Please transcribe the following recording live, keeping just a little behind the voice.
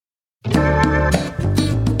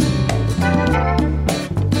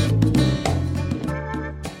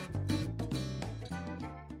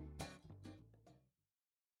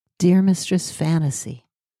Dear Mistress Fantasy.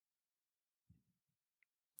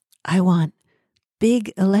 I want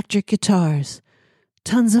big electric guitars,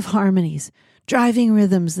 tons of harmonies, driving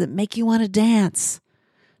rhythms that make you want to dance.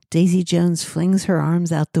 Daisy Jones flings her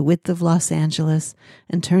arms out the width of Los Angeles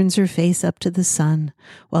and turns her face up to the sun,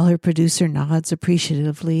 while her producer nods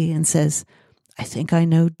appreciatively and says, I think I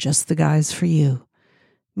know just the guys for you.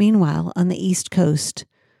 Meanwhile, on the East Coast,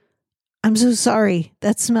 I'm so sorry.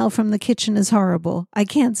 That smell from the kitchen is horrible. I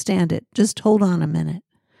can't stand it. Just hold on a minute.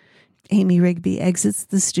 Amy Rigby exits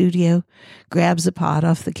the studio, grabs a pot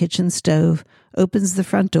off the kitchen stove, opens the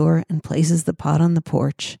front door, and places the pot on the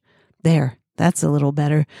porch. There, that's a little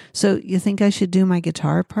better. So you think I should do my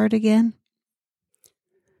guitar part again?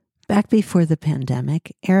 Back before the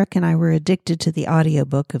pandemic, Eric and I were addicted to the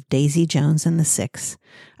audiobook of Daisy Jones and the Six.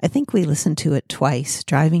 I think we listened to it twice,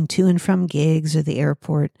 driving to and from gigs or the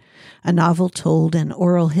airport, a novel told in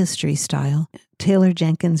oral history style. Taylor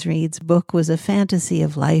Jenkins Reid's book was a fantasy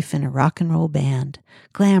of life in a rock and roll band.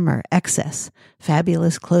 Glamour, excess,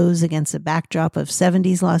 fabulous clothes against a backdrop of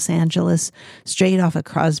 70s Los Angeles, straight off a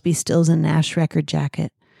Crosby, Stills and Nash record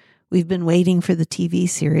jacket. We've been waiting for the TV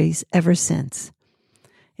series ever since.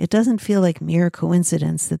 It doesn't feel like mere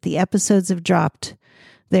coincidence that the episodes have dropped.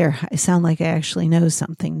 There, I sound like I actually know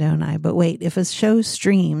something, don't I? But wait, if a show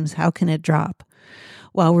streams, how can it drop?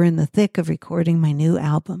 While we're in the thick of recording my new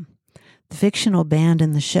album. The fictional band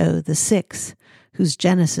in the show, The Six, whose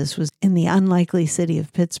genesis was in the unlikely city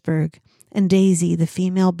of Pittsburgh, and Daisy, the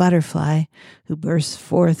female butterfly, who bursts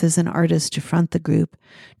forth as an artist to front the group,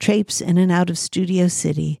 traipse in and out of Studio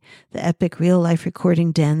City, the epic real-life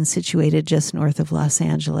recording den situated just north of Los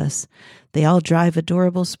Angeles. They all drive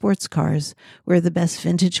adorable sports cars, wear the best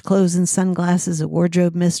vintage clothes and sunglasses a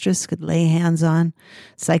wardrobe mistress could lay hands on,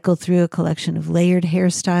 cycle through a collection of layered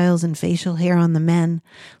hairstyles and facial hair on the men,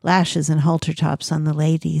 lashes and halter tops on the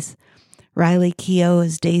ladies. Riley Keough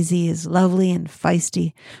as Daisy is lovely and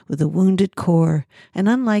feisty with a wounded core, and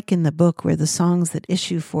unlike in the book where the songs that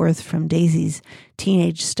issue forth from Daisy's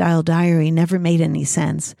teenage-style diary never made any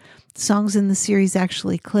sense, songs in the series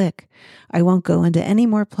actually click. I won't go into any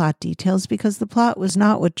more plot details because the plot was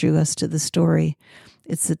not what drew us to the story.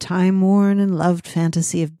 It's the time-worn and loved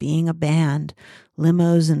fantasy of being a band,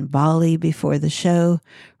 limos in Bali before the show,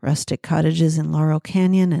 rustic cottages in Laurel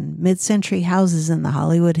Canyon, and mid-century houses in the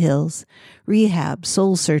Hollywood Hills, rehab,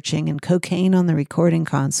 soul-searching, and cocaine on the recording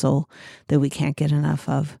console that we can't get enough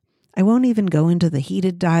of. I won't even go into the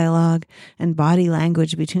heated dialogue and body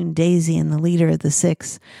language between Daisy and the leader of the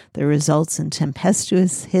Six that results in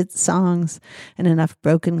tempestuous hit songs and enough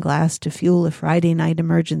broken glass to fuel a Friday night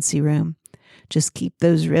emergency room. Just keep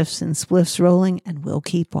those riffs and spliffs rolling and we'll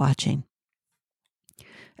keep watching.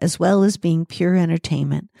 As well as being pure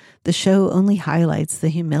entertainment, the show only highlights the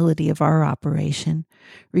humility of our operation.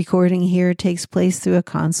 Recording here takes place through a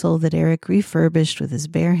console that Eric refurbished with his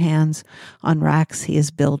bare hands on racks he has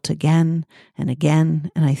built again and again,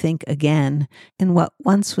 and I think again, in what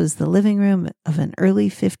once was the living room of an early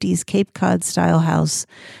 50s Cape Cod-style house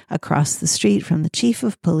across the street from the chief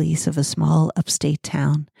of police of a small upstate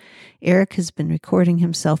town. Eric has been recording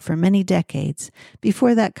himself for many decades,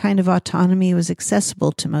 before that kind of autonomy was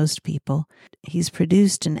accessible to most people. He's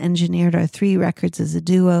produced and engineered our 3 records as a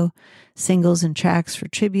duo, singles and tracks for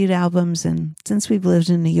tribute albums, and since we've lived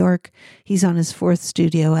in New York, he's on his 4th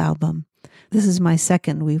studio album. This is my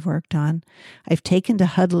 2nd we've worked on. I've taken to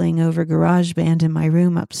huddling over GarageBand in my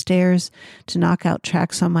room upstairs to knock out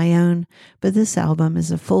tracks on my own, but this album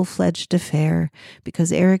is a full-fledged affair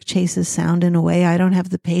because Eric chases sound in a way I don't have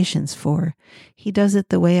the patience for. He does it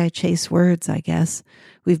the way I chase words, I guess.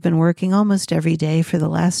 We've been working almost every day for the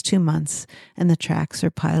last 2 months, and the tracks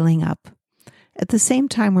are piling up. At the same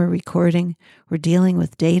time we're recording, we're dealing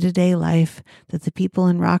with day-to-day life that the people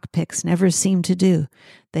in rock picks never seem to do.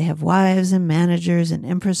 They have wives and managers and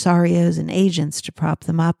impresarios and agents to prop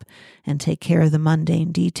them up and take care of the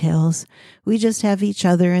mundane details. We just have each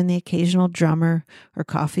other and the occasional drummer or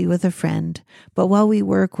coffee with a friend. But while we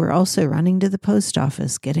work, we're also running to the post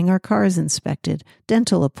office, getting our cars inspected,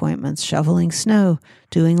 dental appointments, shoveling snow,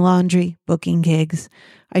 doing laundry, booking gigs.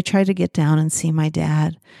 I try to get down and see my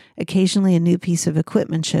dad. Occasionally a new piece of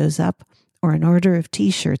equipment shows up, or an order of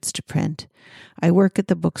T-shirts to print. I work at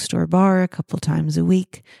the bookstore bar a couple times a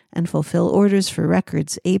week and fulfill orders for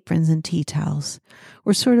records, aprons, and tea towels.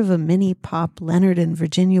 We're sort of a mini-pop Leonard and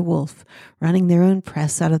Virginia Woolf, running their own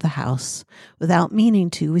press out of the house. Without meaning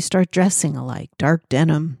to, we start dressing alike, dark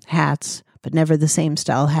denim, hats, but never the same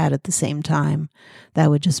style hat at the same time. That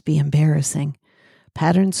would just be embarrassing.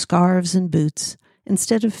 Patterned scarves and boots.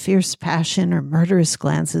 Instead of fierce passion or murderous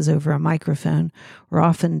glances over a microphone, we're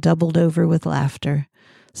often doubled over with laughter.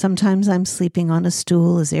 Sometimes I'm sleeping on a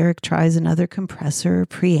stool as Eric tries another compressor or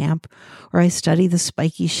preamp, or I study the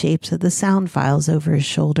spiky shapes of the sound files over his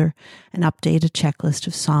shoulder and update a checklist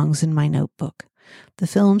of songs in my notebook. The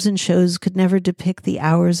films and shows could never depict the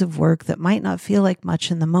hours of work that might not feel like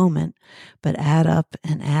much in the moment, but add up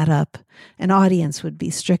and add up. An audience would be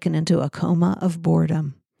stricken into a coma of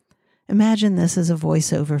boredom. Imagine this as a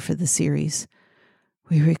voiceover for the series.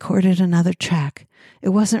 We recorded another track. It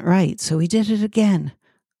wasn't right, so we did it again.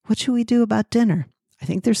 What should we do about dinner? I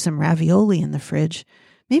think there's some ravioli in the fridge.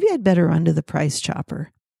 Maybe I'd better run to the price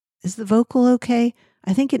chopper. Is the vocal okay?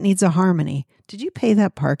 I think it needs a harmony. Did you pay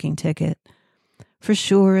that parking ticket? For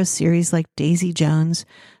sure, a series like Daisy Jones,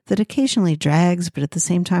 that occasionally drags, but at the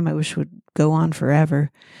same time I wish would go on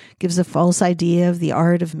forever, gives a false idea of the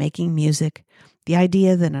art of making music. The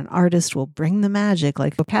idea that an artist will bring the magic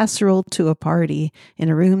like a casserole to a party in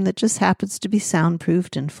a room that just happens to be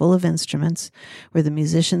soundproofed and full of instruments, where the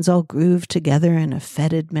musicians all groove together in a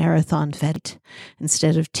fetid marathon fete,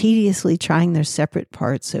 instead of tediously trying their separate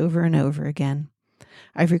parts over and over again.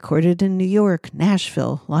 I've recorded in New York,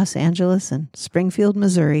 Nashville, Los Angeles, and Springfield,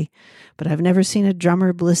 Missouri, but I've never seen a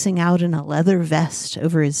drummer blissing out in a leather vest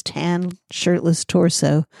over his tan, shirtless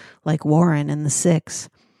torso like Warren in The Six.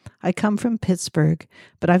 I come from Pittsburgh,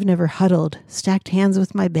 but I've never huddled, stacked hands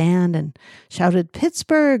with my band, and shouted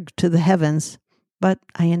Pittsburgh to the heavens. But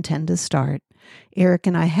I intend to start. Eric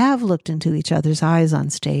and I have looked into each other's eyes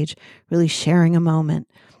on stage, really sharing a moment.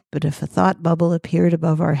 But if a thought bubble appeared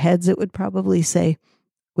above our heads, it would probably say,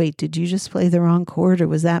 wait, did you just play the wrong chord, or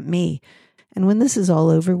was that me? And when this is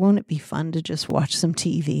all over, won't it be fun to just watch some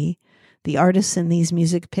TV? The artists in these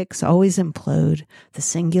music picks always implode, the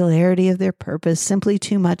singularity of their purpose simply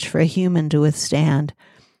too much for a human to withstand.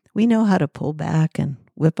 We know how to pull back and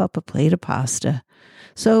whip up a plate of pasta.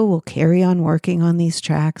 So we'll carry on working on these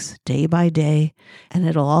tracks day by day, and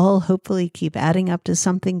it'll all hopefully keep adding up to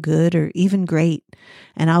something good or even great.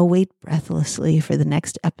 And I'll wait breathlessly for the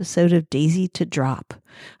next episode of Daisy to drop.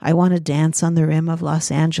 I want to dance on the rim of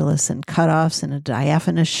Los Angeles in cutoffs and a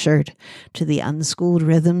diaphanous shirt to the unschooled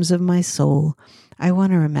rhythms of my soul. I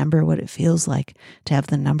want to remember what it feels like to have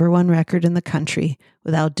the #1 record in the country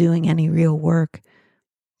without doing any real work.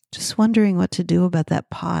 Just wondering what to do about that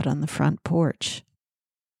pot on the front porch.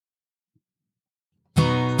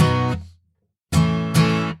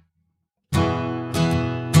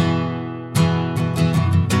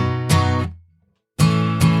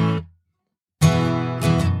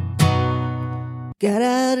 Got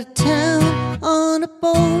out of town on a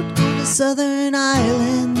boat to the southern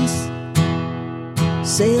islands,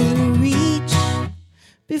 sailing a reach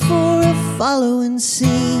before a following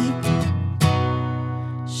sea.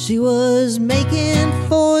 She was making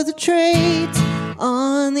for the trades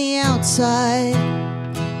on the outside,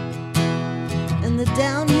 and the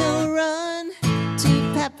downhill run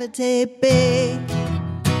to Papeete Bay.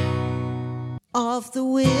 Off the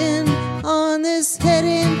wind on this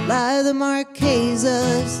heading by the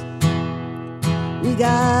Marquesas, we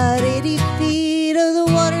got 80 feet of the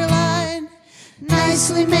waterline,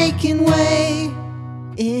 nicely making way.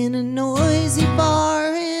 In a noisy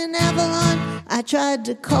bar in Avalon, I tried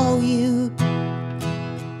to call you,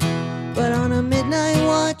 but on a midnight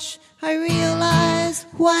watch I realized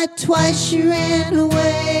why twice you ran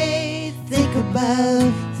away. Think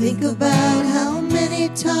about how many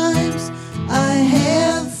times I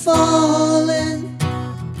have fallen.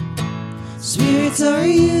 Spirits are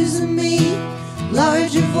using me,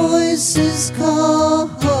 larger voices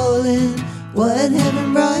calling. What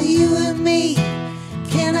heaven brought you and me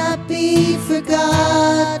cannot be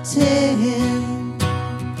forgotten.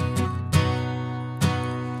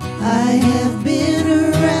 I have been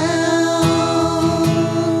around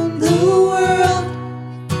the world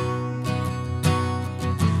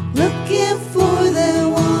looking for that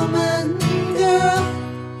woman, girl,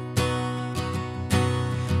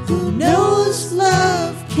 who knows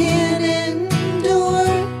love can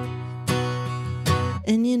endure,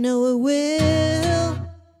 and you know it will.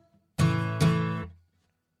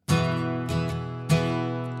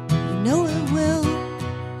 You know it will.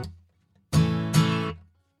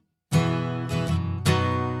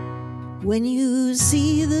 When you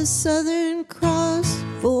see the Southern Cross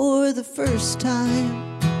for the first time,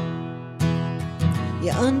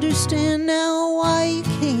 you understand now why you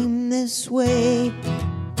came this way.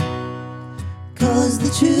 'Cause the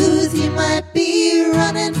truth you might be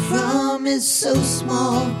running from is so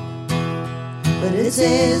small, but it's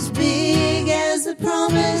as big as the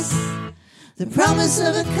promise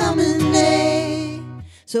of a coming day.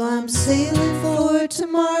 So I'm sailing for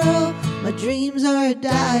tomorrow, my dreams are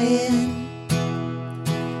dying,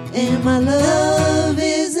 and my love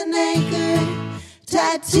is an anchor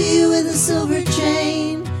tied to you with a silver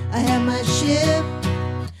chain. I have my ship,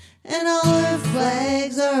 and all her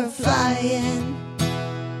flags are flying.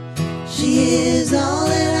 She is all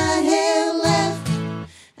that I have left,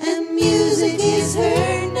 and music is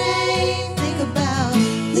her name.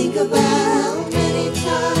 Think about how many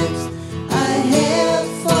times I have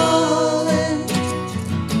fallen.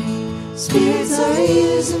 Spirits are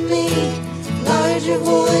using me, larger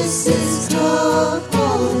voices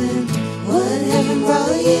calling. What heaven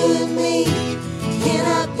brought you and me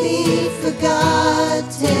cannot be forgotten.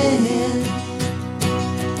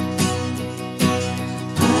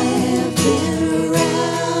 I have been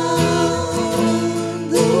around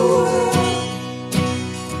the world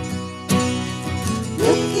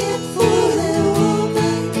looking for that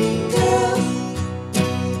woman, girl,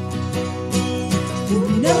 who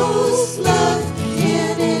knows love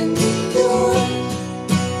can endure,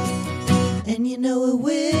 and you know it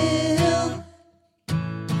will.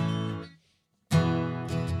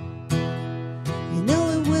 You know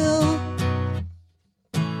it will.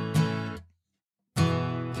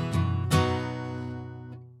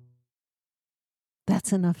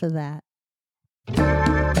 That's enough of that.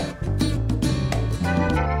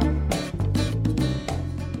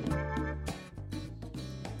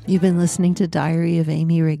 You've been listening to Diary of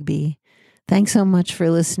Amy Rigby. Thanks so much for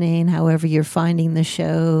listening, however you're finding the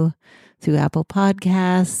show, through Apple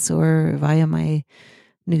Podcasts or via my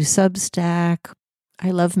new Substack. I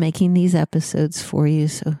love making these episodes for you,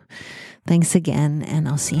 so thanks again, and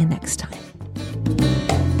I'll see you next time.